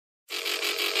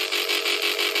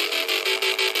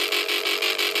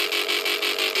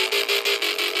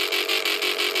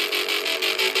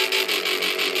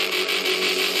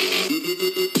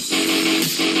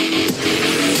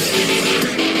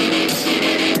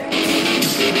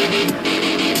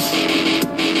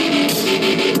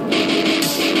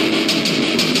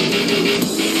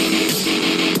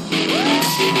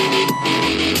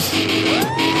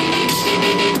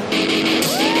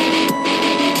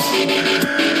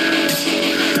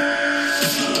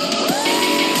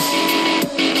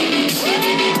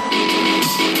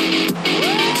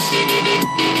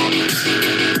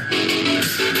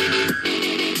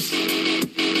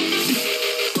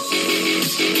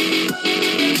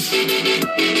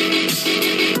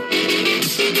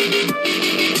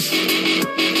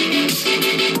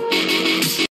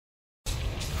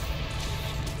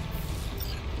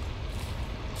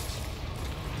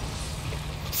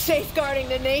Safeguarding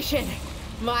the nation.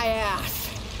 My ass.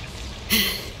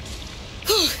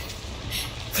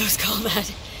 Close call,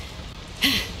 Matt.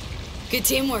 Good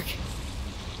teamwork.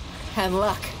 And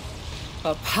luck.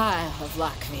 A pile of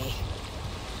luck, V.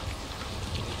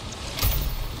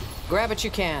 Grab what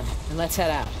you can, and let's head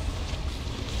out.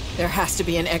 There has to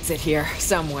be an exit here,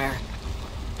 somewhere.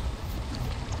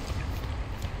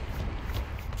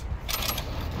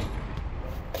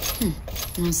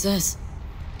 What's this?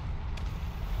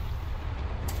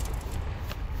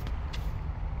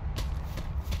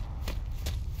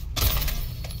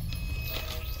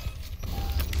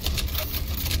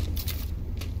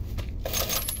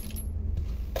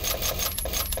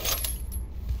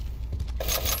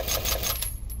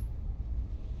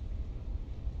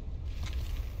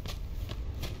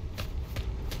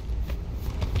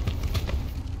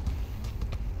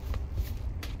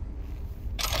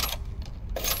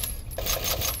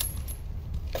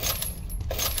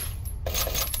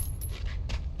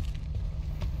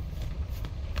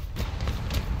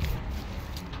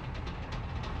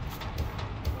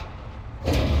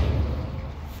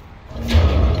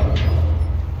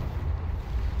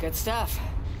 Good stuff.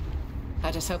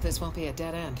 I just hope this won't be a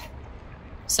dead end.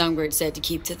 Songbird said to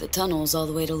keep to the tunnels all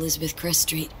the way to Elizabeth Crest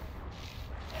Street.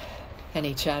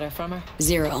 Any chatter from her?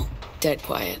 Zero. Dead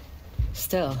quiet.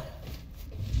 Still.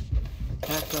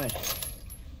 Not good.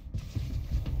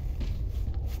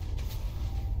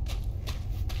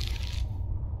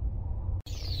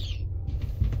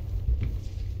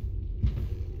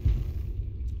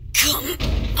 Come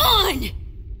on!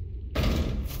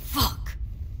 Fuck.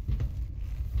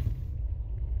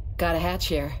 Got a hatch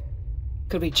here.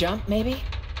 Could we jump, maybe?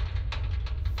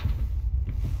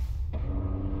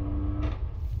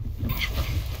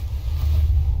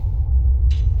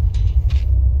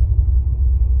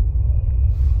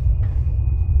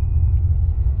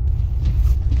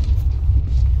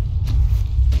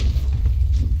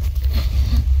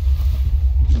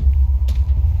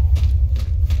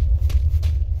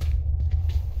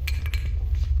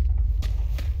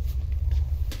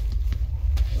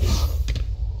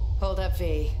 Hold up,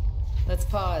 V. Let's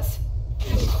pause.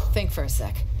 Think for a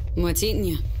sec. What's eating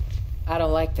you? I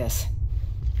don't like this.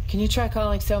 Can you try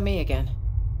calling So-Me again?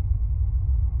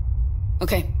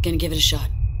 Okay, gonna give it a shot.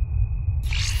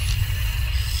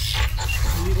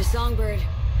 You the Songbird.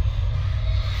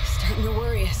 Starting to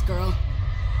worry us, girl.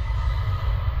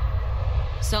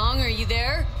 Song, are you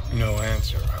there? No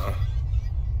answer, huh?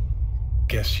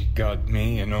 Guess you got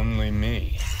me and only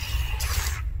me.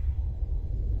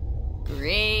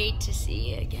 Great to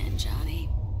see you again, Johnny.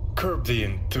 Curb the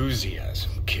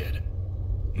enthusiasm, kid.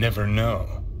 Never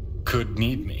know. Could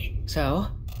need me. So?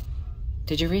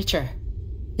 Did you reach her?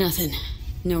 Nothing.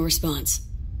 No response.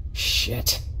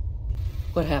 Shit.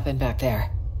 What happened back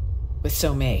there? With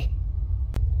So-Me?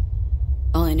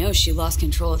 All I know is she lost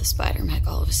control of the spider mech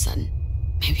all of a sudden.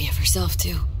 Maybe of herself,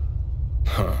 too.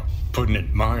 Huh. Putting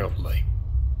it mildly.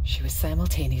 She was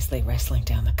simultaneously wrestling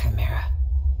down the Chimera,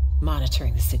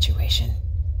 monitoring the situation,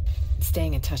 and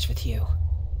staying in touch with you.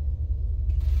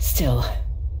 Still,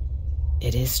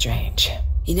 it is strange.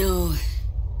 You know,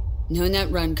 no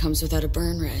net run comes without a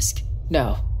burn risk.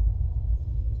 No.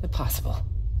 Impossible.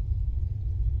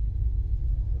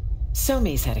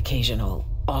 So-Me's had occasional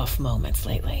off moments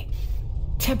lately.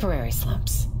 Temporary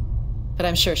slumps. But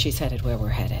I'm sure she's headed where we're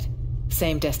headed.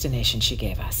 Same destination she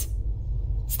gave us.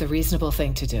 It's the reasonable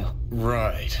thing to do.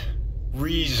 Right.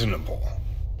 Reasonable.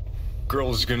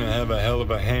 Girl's gonna have a hell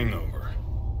of a hangover.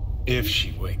 If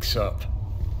she wakes up.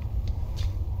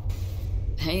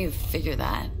 How you figure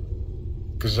that?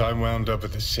 'Cause I wound up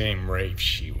at the same rave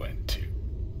she went to.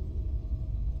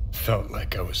 Felt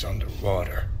like I was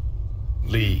underwater.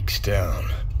 Leagues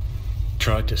down.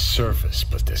 Tried to surface,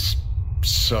 but this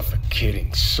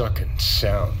suffocating, sucking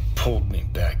sound pulled me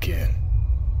back in.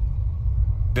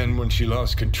 Then when she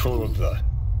lost control of the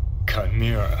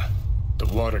Chimera, the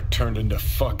water turned into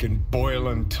fucking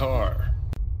boiling tar.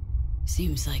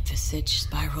 Seems like the sitch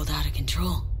spiraled out of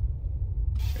control.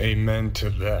 Amen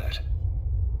to that.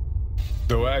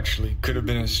 Though actually, could have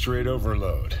been a straight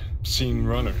overload. Seen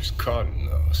runners caught in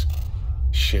those.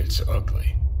 Shit's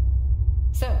ugly.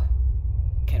 So,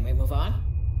 can we move on?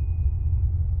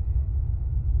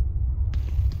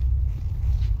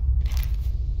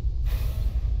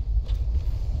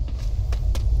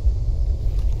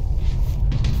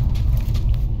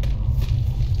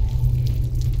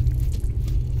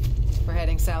 We're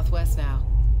heading southwest now.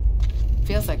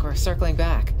 Feels feels like we're circling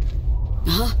back.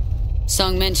 Uh-huh.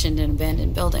 Song mentioned an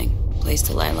abandoned building. Place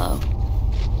to lie low.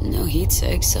 No heat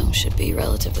sig, so should be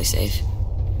relatively safe.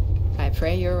 I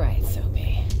pray you're right, Sophie.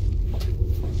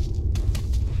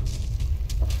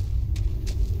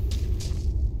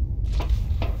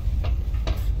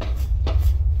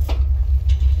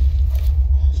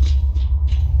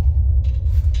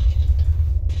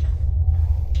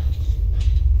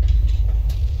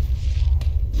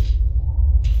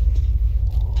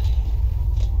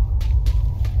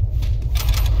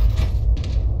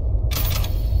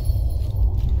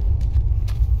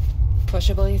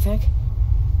 Pushable, you think?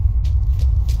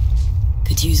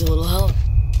 Could use a little help.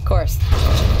 Of course.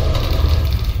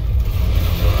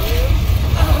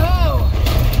 Oh!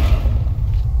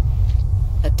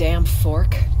 A damn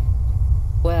fork?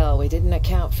 Well, we didn't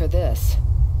account for this.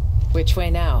 Which way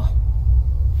now?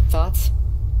 Thoughts?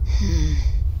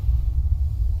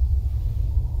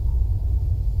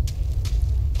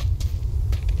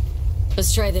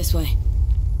 Let's try this way.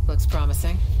 Looks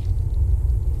promising.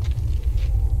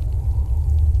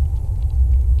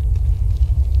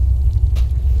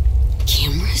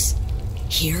 Cameras?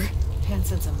 Here?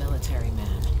 Hansen's a military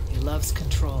man. He loves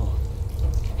control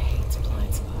and hates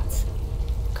blind spots.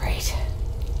 Great.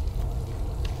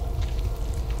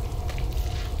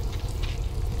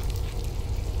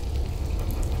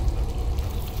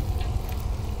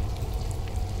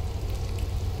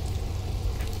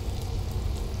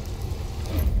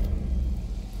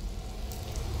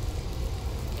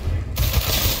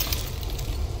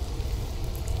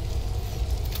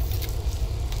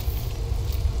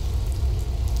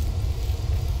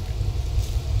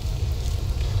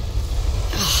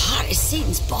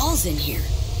 Satan's balls in here.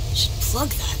 Should plug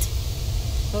that.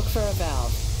 Look for a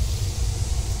valve.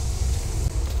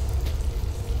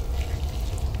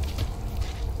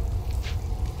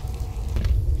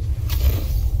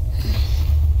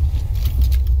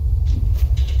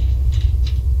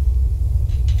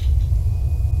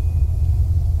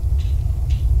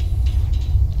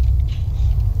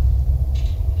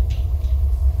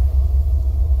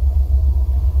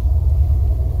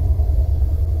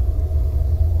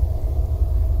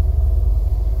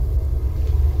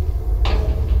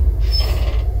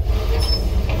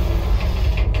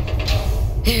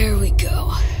 There we go.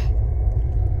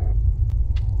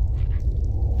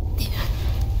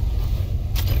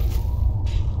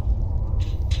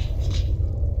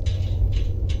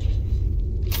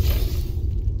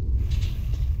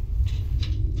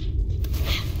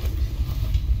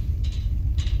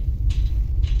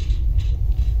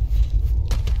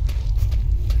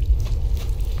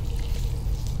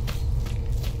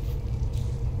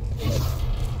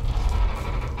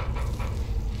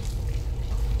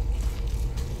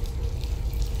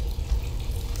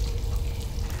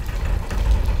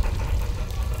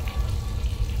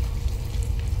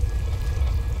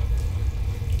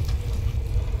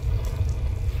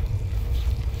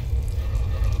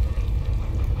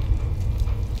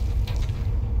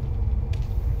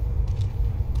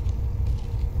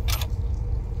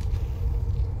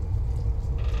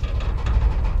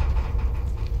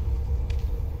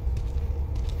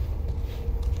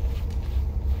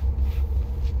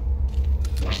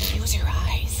 Use your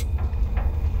eyes.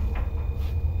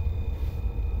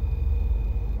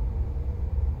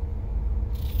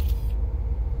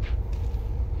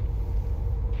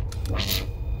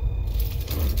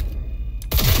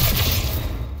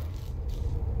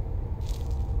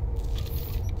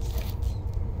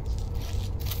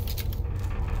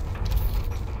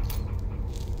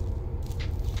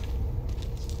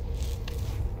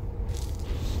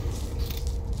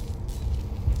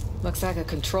 Looks like a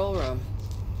control room.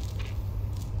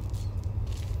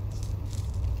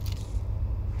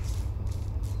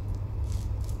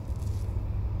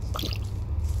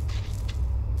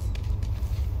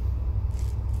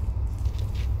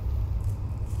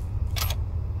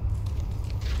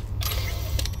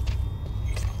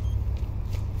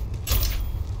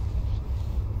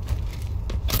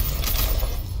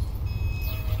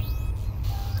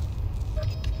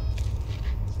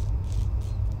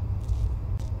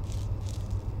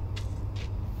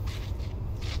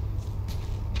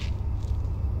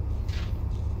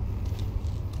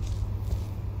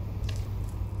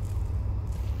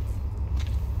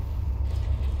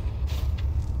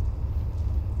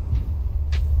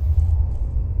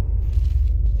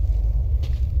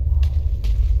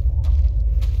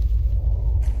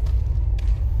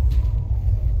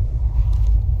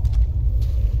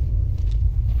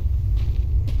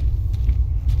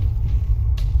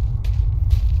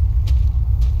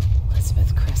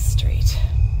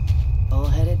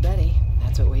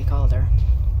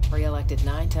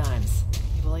 9 times.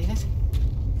 You believe it?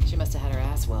 She must have had her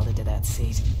ass welded to that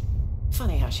seat.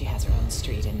 Funny how she has her own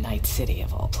street in Night City,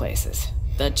 of all places.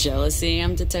 That jealousy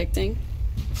I'm detecting?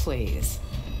 Please.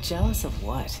 Jealous of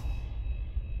what?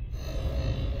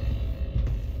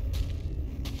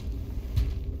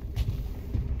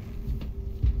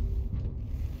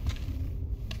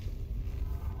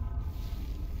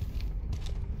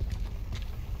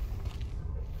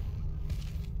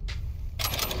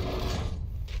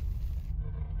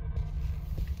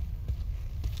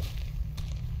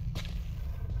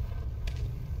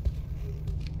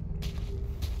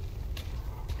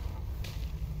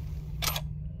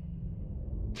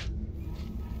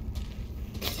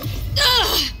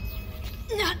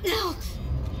 Not now.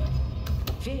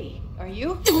 V, are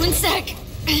you? 1 sec.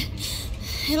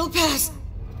 It'll pass.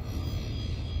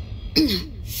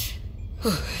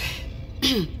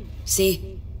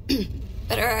 See?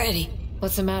 Better already.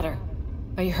 What's the matter?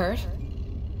 Are you hurt?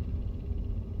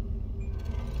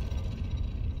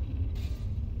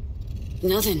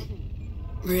 Nothing.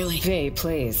 Really. V,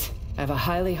 please. I have a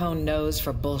highly honed nose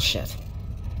for bullshit.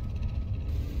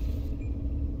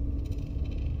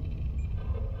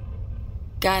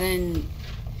 Got an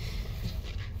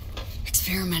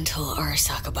experimental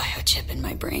Arasaka biochip in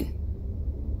my brain.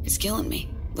 It's killing me,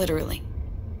 literally.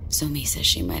 Somi says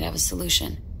she might have a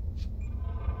solution.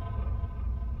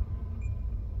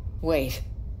 Wait.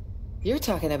 You're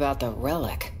talking about the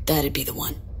relic. That'd be the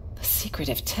one. The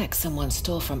secretive tech someone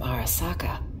stole from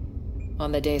Arasaka.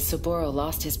 On the day Saburo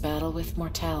lost his battle with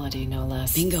mortality, no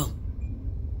less. Bingo.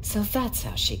 So that's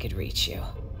how she could reach you.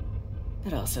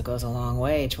 It also goes a long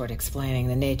way toward explaining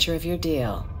the nature of your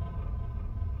deal.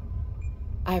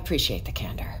 I appreciate the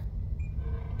candor.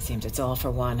 Seems it's all for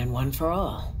one and one for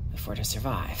all, if we're to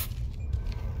survive.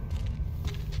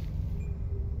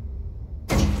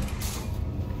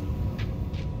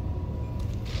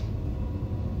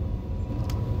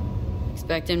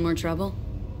 Expecting more trouble?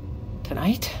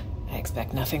 Tonight, I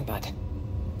expect nothing but.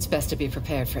 It's best to be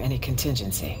prepared for any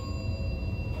contingency.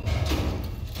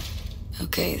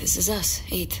 Okay, this is us.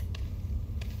 8th.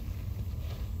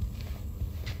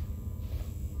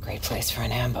 Great place for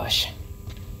an ambush.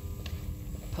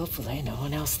 Hopefully no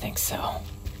one else thinks so.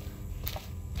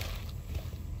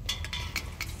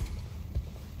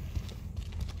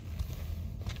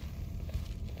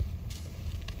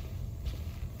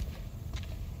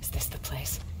 Is this the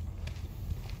place?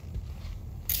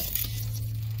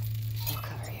 I'll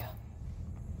cover you.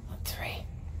 On 3.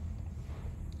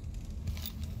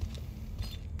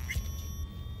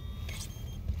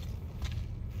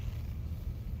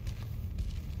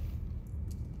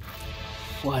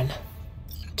 One,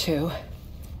 2.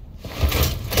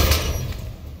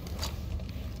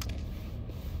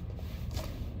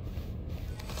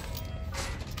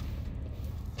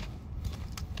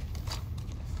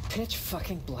 Pitch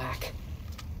fucking black.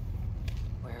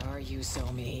 Where are you,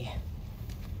 Somi?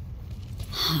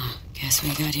 Huh. Guess we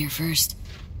got here first.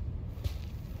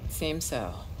 Seems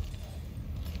so.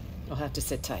 You'll have to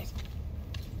sit tight.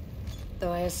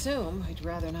 Though I assume we'd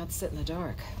rather not sit in the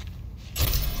dark.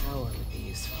 Power would be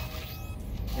useful.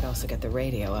 Could also get the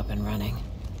radio up and running.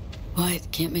 What?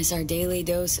 Can't miss our daily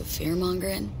dose of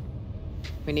fear-mongering?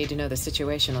 We need to know the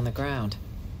situation on the ground.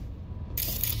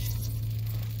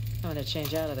 I want to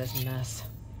change out of this mess.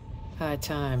 High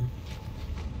time.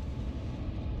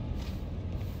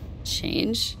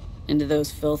 Change? Into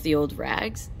those filthy old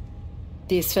rags?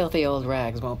 These filthy old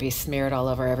rags won't be smeared all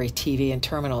over every TV and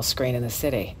terminal screen in the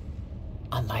city.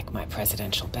 Unlike my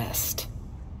presidential best.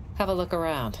 Have a look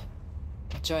around.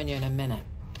 I'll join you in a minute.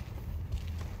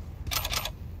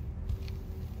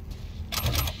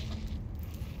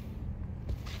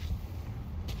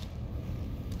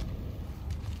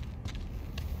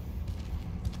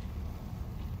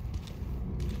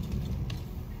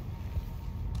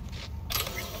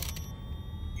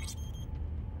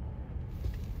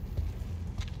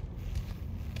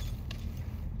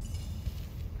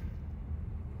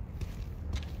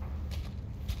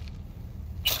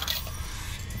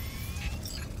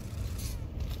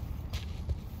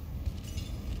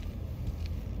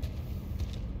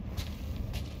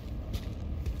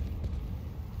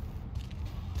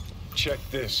 Check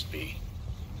this, B.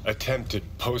 Attempted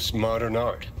postmodern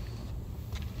art.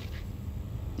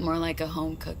 More like a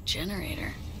home-cooked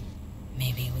generator.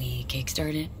 Maybe we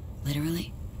kickstart it,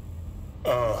 literally?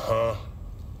 Uh-huh.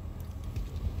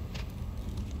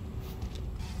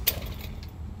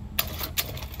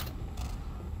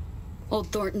 Old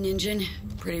Thornton engine,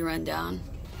 pretty run down.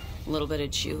 A little bit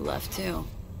of chew left, too.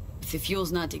 If the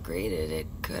fuel's not degraded, it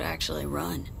could actually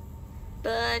run.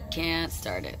 But can't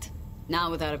start it.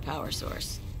 Not without a power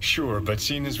source. Sure, but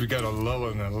seeing as we got a lull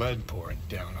in the lead pouring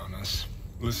down on us,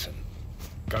 listen,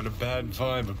 got a bad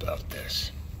vibe about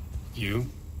this. You?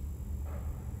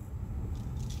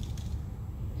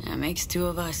 That makes two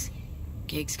of us.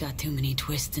 Gig's got too many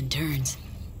twists and turns.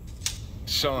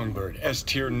 Songbird,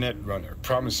 S-tier netrunner,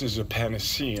 promises a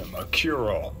panaceum, a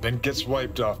cure-all, then gets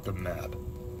wiped off the map.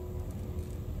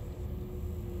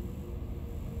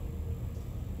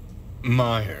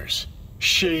 Myers,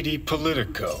 shady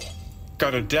politico.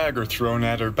 Got a dagger thrown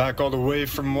at her back all the way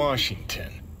from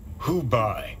Washington. Who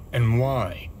by and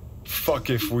why? Fuck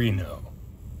if we know.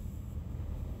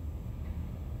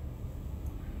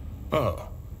 Oh,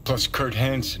 plus Kurt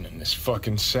Hansen and this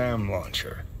fucking SAM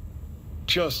launcher.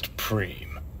 Just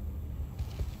preem.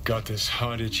 Got this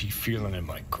hot itchy feeling in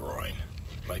my groin.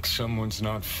 Like someone's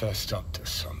not fessed up to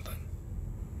something.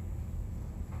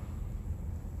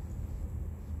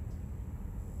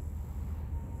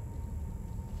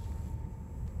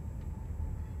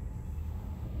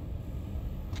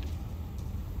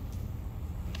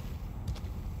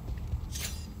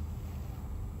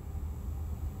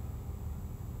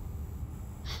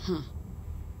 Huh.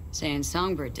 Saying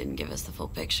Songbird didn't give us the full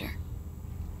picture.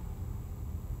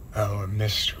 Our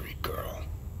mystery girl.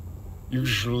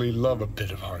 Usually love a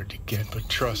bit of hard to get, but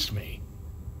trust me,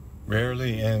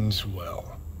 rarely ends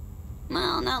well.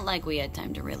 Well, not like we had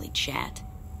time to really chat.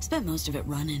 Spent most of it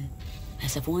running.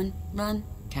 SF1, run.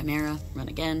 Chimera, run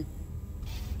again.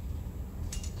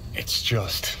 It's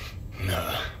just,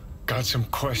 nah. Got some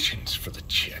questions for the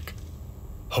chick.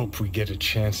 Hope we get a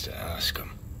chance to ask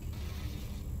them.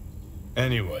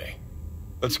 Anyway,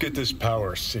 let's get this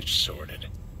power sitch sorted.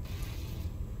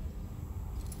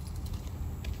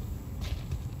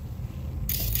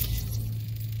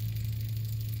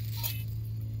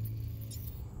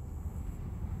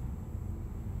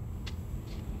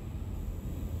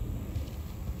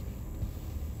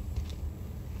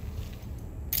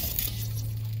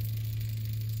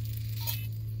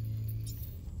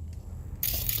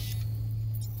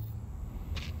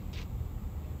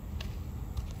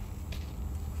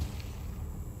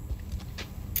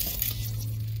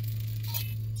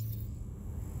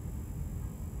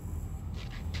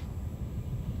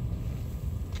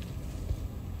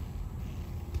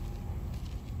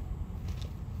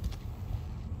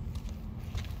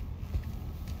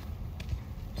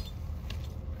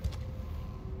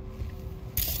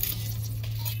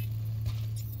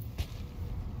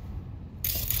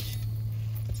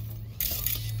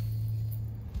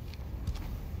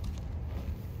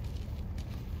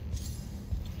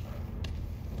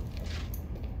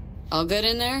 All good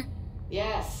in there?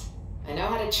 Yes. I know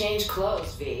how to change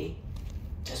clothes, V.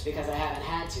 Just because I haven't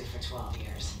had to for 12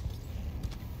 years.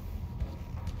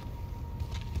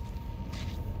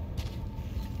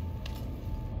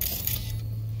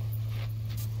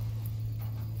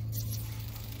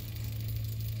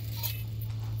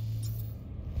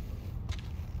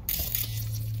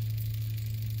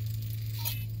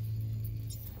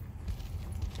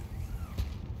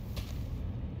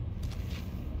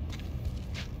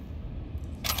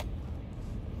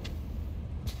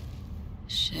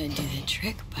 Should do the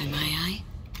trick by my eye.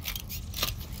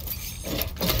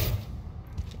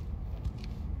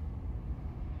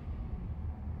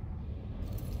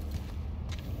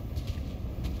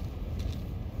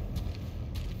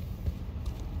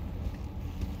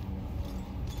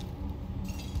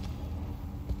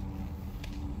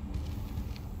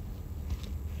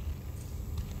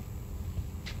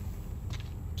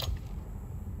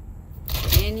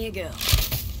 In you go.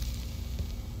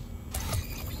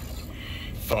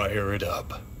 Fire it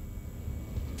up.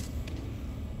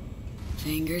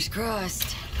 Fingers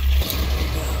crossed.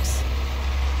 Here goes.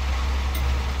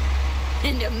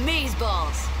 Into maze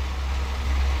balls.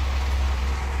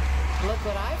 Look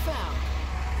what I found.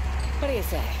 What do you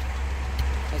say?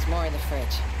 There's more in the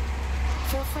fridge.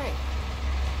 Feel free.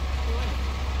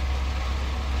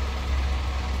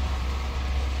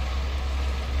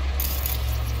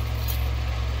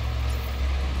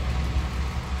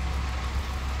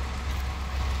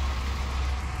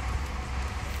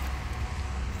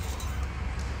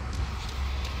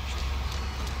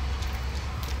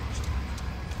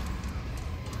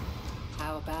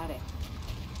 How about it?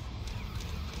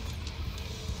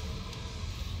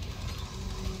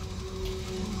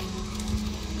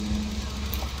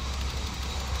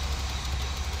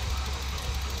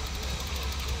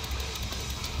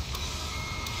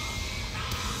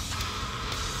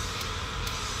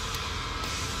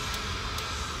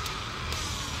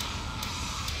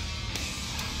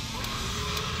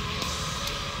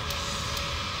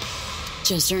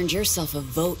 Just earned yourself a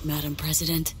vote, Madam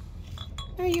President.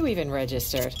 Are you even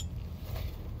registered?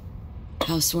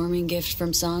 Housewarming gift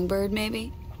from Songbird,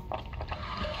 maybe?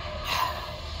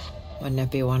 Wouldn't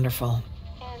it be wonderful?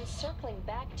 And circling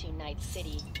back to Night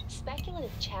City,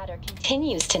 speculative chatter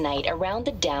continues tonight around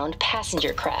the downed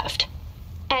passenger craft.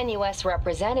 NUS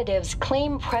representatives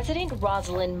claim President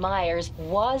Rosalind Myers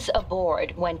was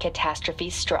aboard when catastrophe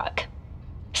struck.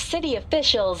 City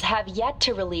officials have yet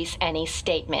to release any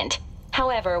statement.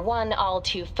 However, one all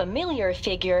too familiar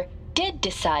figure did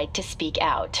decide to speak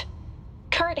out.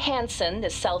 Kurt Hansen, the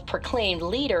self-proclaimed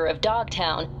leader of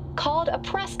Dogtown, called a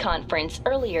press conference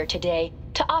earlier today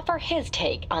to offer his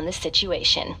take on the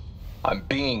situation. I'm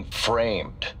being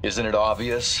framed, isn't it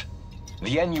obvious?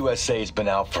 The NUSA's been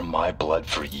out for my blood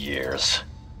for years.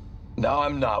 Now,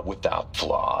 I'm not without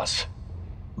flaws.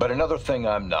 But another thing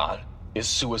I'm not is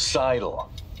suicidal.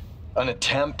 An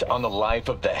attempt on the life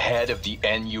of the head of the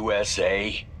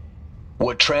NUSA?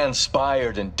 What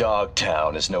transpired in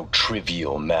Dogtown is no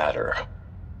trivial matter.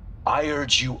 I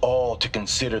urge you all to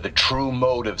consider the true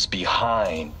motives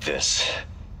behind this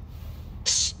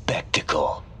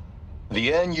spectacle.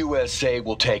 The NUSA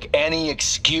will take any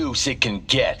excuse it can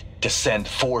get to send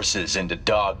forces into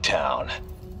Dogtown.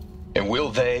 And will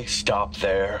they stop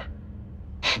there?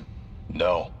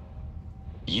 No.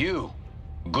 You,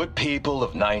 good people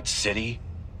of Night City,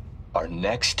 are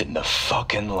next in the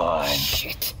fucking line.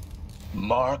 Shit.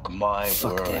 Mark my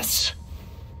Fuck words. this.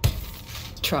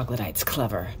 Troglodyte's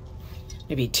clever.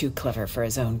 Maybe too clever for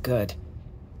his own good.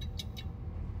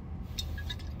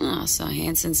 Oh, so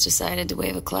Hansen's decided to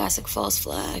wave a classic false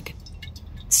flag.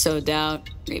 So doubt,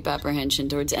 reap apprehension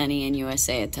towards any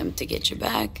NUSA attempt to get you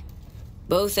back.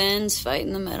 Both ends fight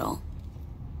in the middle.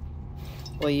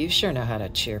 Well, you sure know how to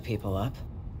cheer people up.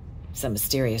 Some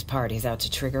mysterious party's out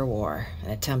to trigger war.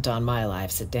 An attempt on my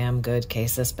life's a damn good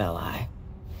casus belli.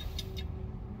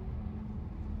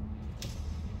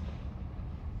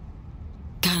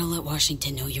 Gotta let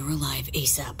Washington know you're alive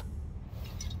ASAP.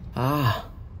 Ah,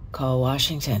 call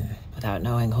Washington without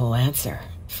knowing who'll answer,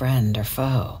 friend or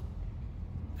foe.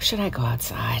 Or should I go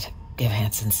outside, give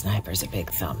Hanson snipers a big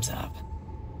thumbs up?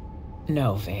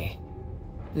 No, V.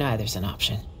 Neither's an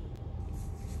option.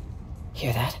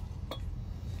 Hear that?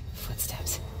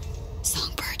 Footsteps.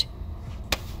 Songbird.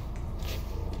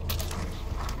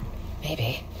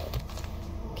 Maybe.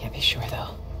 Can't be sure, though.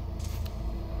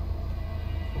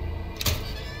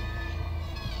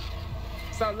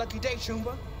 It's our lucky day,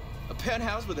 Chumba. A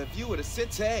penthouse with a view of the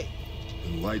city.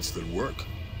 And lights that work.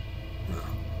 No,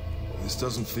 this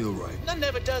doesn't feel right. Nothing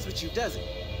ever does with you, does it?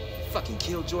 Fucking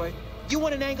killjoy. You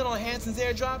want an angle on Hansen's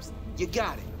airdrops? You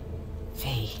got it.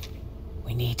 V,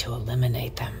 we need to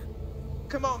eliminate them.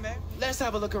 Come on, man. Let's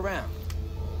have a look around.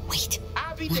 Wait,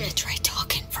 I'll be I'm there. gonna try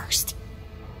talking first.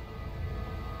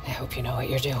 I hope you know what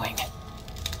you're doing.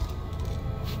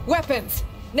 Weapons!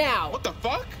 Now! What the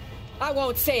fuck? I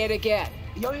won't say it again.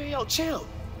 Yo, chill.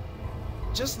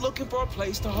 Just looking for a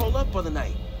place to hole up for the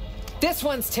night. This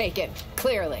one's taken,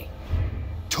 clearly.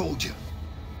 Told you.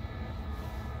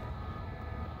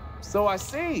 So I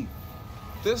see.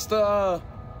 This the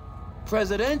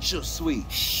presidential suite.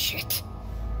 Shit.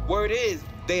 Word is,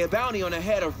 they a bounty on the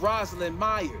head of Rosalind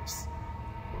Myers.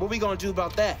 What we gonna do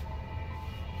about that?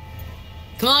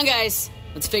 Come on, guys.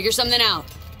 Let's figure something out.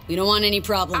 We don't want any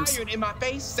problems. Iron in my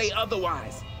face, say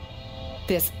otherwise.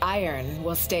 This iron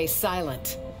will stay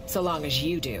silent, so long as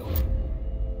you do.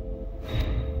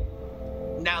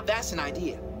 Now that's an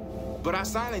idea. But our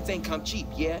silence ain't come cheap,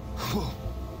 yeah? Whoa,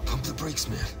 pump the brakes,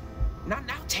 man. Not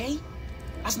now, Tay.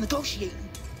 I was negotiating.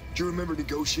 Do you remember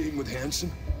negotiating with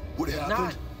Hansen? What happened?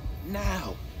 Not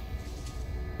now.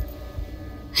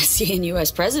 It's the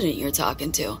U.S. president you're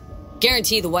talking to.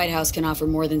 Guarantee the White House can offer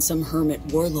more than some hermit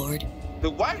warlord. The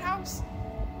White House?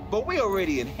 But we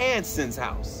already in Hansen's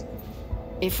house.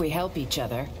 If we help each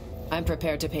other, I'm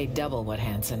prepared to pay double what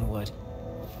Hansen would.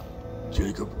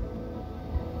 Jacob.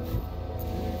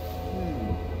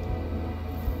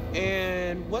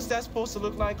 And what's that supposed to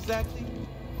look like exactly?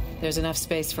 There's enough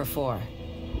space for 4.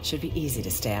 Should be easy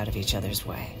to stay out of each other's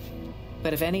way.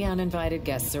 But if any uninvited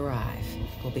guests arrive,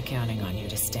 we'll be counting on you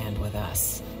to stand with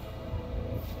us.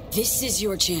 This is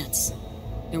your chance.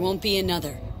 There won't be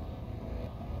another.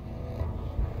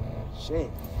 Shit.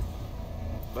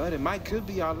 But it could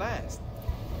be our last.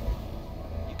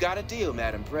 You got a deal,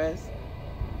 Madam Press.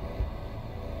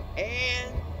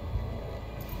 And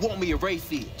want me a Ray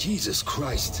feed. Jesus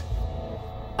Christ.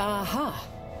 Uh-huh.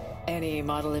 Any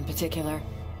model in particular?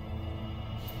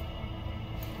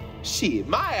 Shit,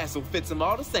 my ass will fit them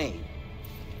all the same.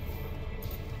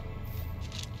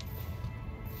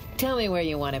 Tell me where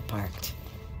you want it parked.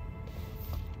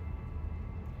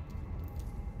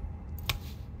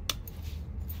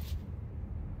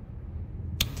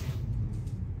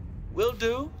 Will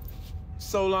do.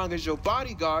 So long as your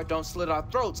bodyguard don't slit our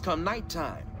throats come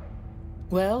nighttime.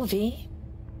 Well, V,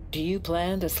 do you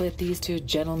plan to slit these two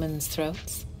gentlemen's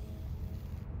throats?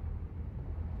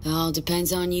 All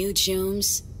depends on you,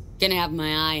 Chooms. Gonna have my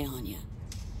eye on you.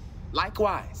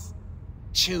 Likewise,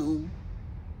 Choom.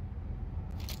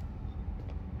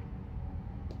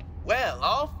 Well,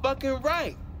 all fucking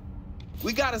right.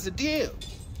 We got us a deal.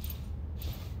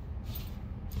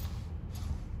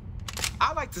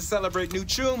 I like to celebrate new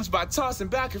Chooms by tossing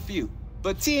back a few,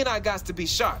 but T and I got to be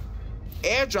sharp.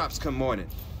 Airdrops come morning.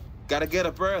 Gotta get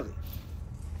up early.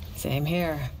 Same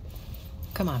here.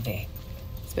 Come on, V.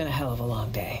 It's been a hell of a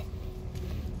long day.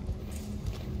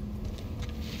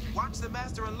 Watch the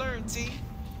master and learn, T.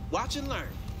 Watch and learn.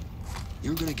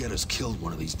 You're gonna get us killed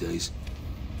one of these days.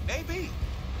 Maybe.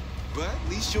 But at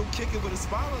least you'll kick it with a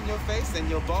smile on your face and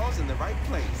your balls in the right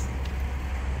place.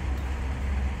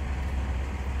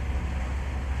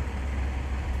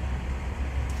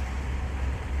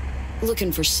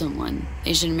 Looking for someone.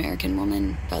 Asian American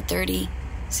woman, about 30.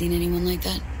 Seen anyone like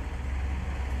that?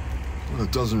 Well,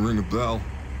 it doesn't ring a bell.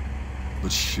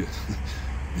 But shit,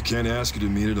 you can't ask her to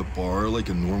meet at a bar like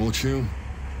a normal Choom?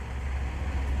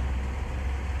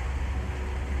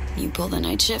 You pull the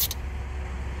night shift?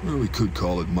 Well, we could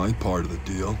call it my part of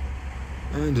the deal.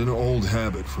 And an old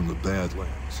habit from the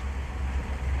Badlands.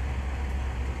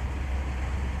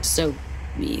 So,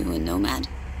 you a nomad?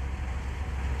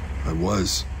 I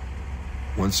was.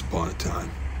 Once upon a time.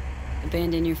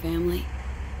 Abandon your family?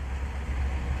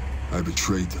 I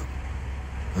betrayed them.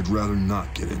 I'd rather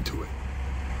not get into it.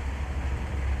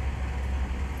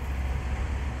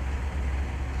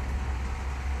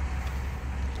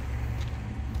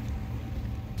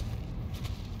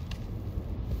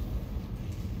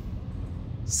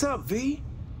 Sup, V?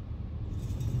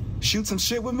 Shoot some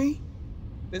shit with me?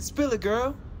 Then spill it,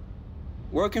 girl.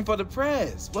 Working for the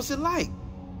press. What's it like?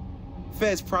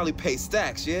 Feds probably pay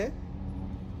stacks, yeah?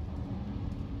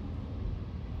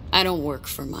 I don't work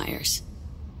for Myers.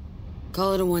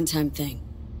 Call it a one-time thing.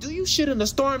 Do you shit in the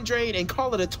storm drain and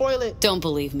call it a toilet? Don't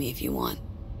believe me if you want.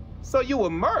 So you a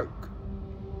merc?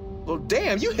 Well,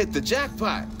 damn, you hit the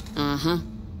jackpot. Uh-huh.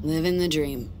 Living the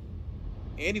dream.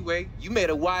 Anyway, you made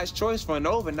a wise choice for an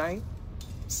overnight.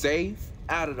 Safe,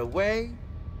 out of the way.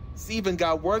 It's even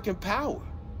got working power.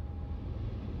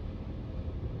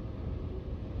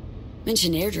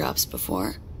 Mentioned airdrops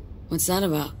before. What's that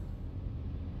about?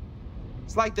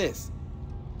 It's like this.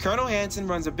 Colonel Hansen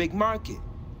runs a big market,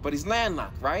 but he's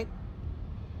landlocked, right?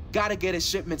 Gotta get his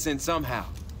shipments in somehow.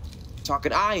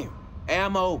 Talking iron,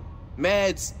 ammo,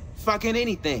 meds, fucking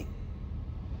anything.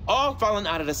 All falling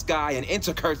out of the sky and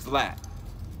into Kurt's lap.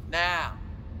 Now,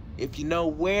 if you know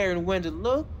where and when to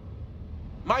look,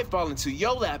 might fall into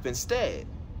your lap instead.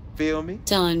 Feel me?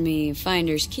 Telling me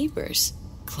finders keepers.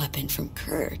 Clipping from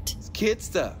Kurt. It's kid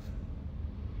stuff.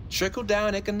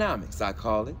 Trickle-down economics, I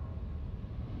call it.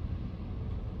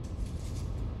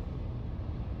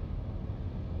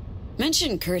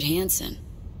 Mention Kurt Hansen.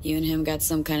 You and him got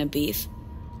some kind of beef?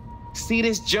 See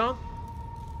this junk?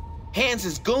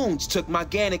 Hansen's goons took my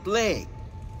organic leg.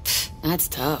 That's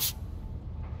tough.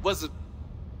 Was a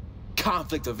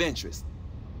conflict of interest.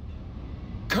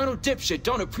 Colonel Dipshit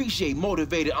don't appreciate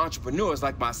motivated entrepreneurs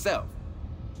like myself.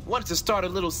 Wanted to start a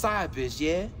little side biz,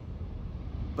 yeah?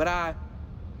 But I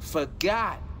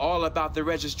forgot all about the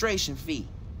registration fee.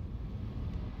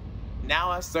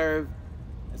 Now I serve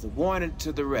as a warning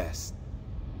to the rest.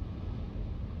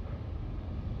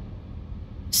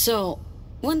 So,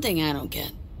 one thing I don't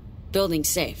get. Building's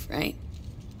safe, right?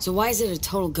 So why is it a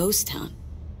total ghost town?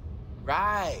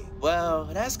 Right, well,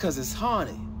 that's 'cause it's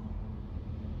haunted.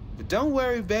 But don't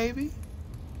worry, baby.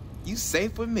 You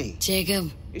safe with me.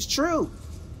 Jacob. It's true.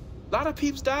 A lot of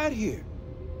peeps died here.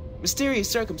 Mysterious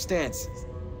circumstances.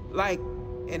 Like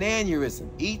an aneurysm,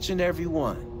 each and every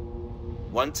one.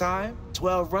 One time,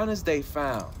 12 runners they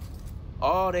found.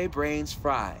 All their brains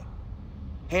fried.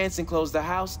 Hansen closed the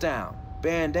house down,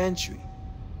 banned entry.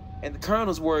 And the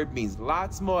colonel's word means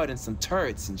lots more than some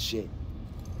turrets and shit.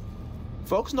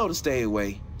 Folks know to stay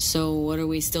away. So what are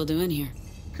we still doing here?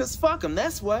 'Cause fuck them,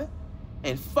 that's what.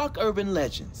 And fuck urban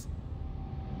legends.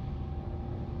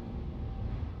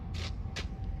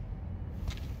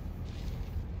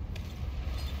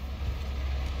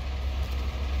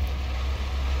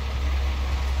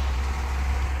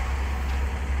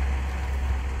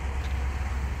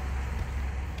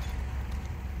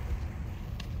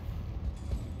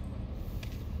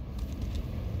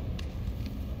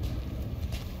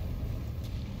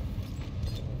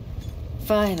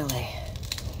 Finally.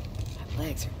 My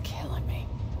legs are killing me.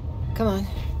 Come on,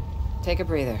 take a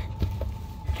breather.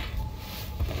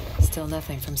 It's Still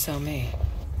nothing from So Mi.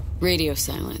 Radio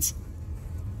silence.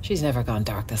 She's never gone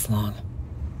dark this long.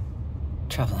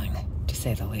 Troubling, to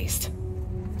say the least.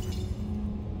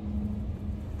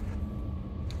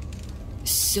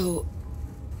 So,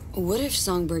 what if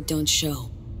Songbird don't show?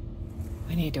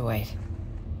 We need to wait.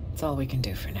 It's all we can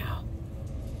do for now.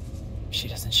 If she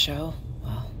doesn't show,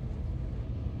 well...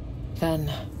 then...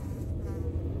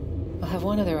 we'll have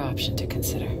one other option to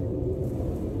consider.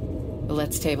 But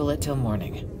let's table it till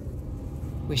morning.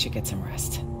 We should get some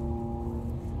rest.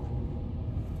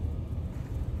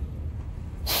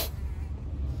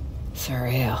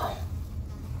 Surreal.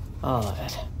 All of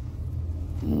it.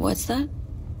 What's that?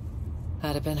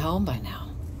 I'd have been home by now.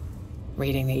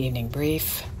 Reading the evening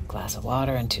brief, glass of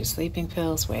water and 2 sleeping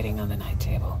pills, waiting on the night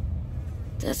table.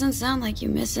 Doesn't sound like you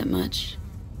miss it much.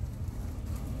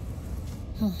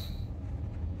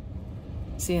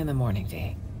 See you in the morning,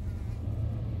 V.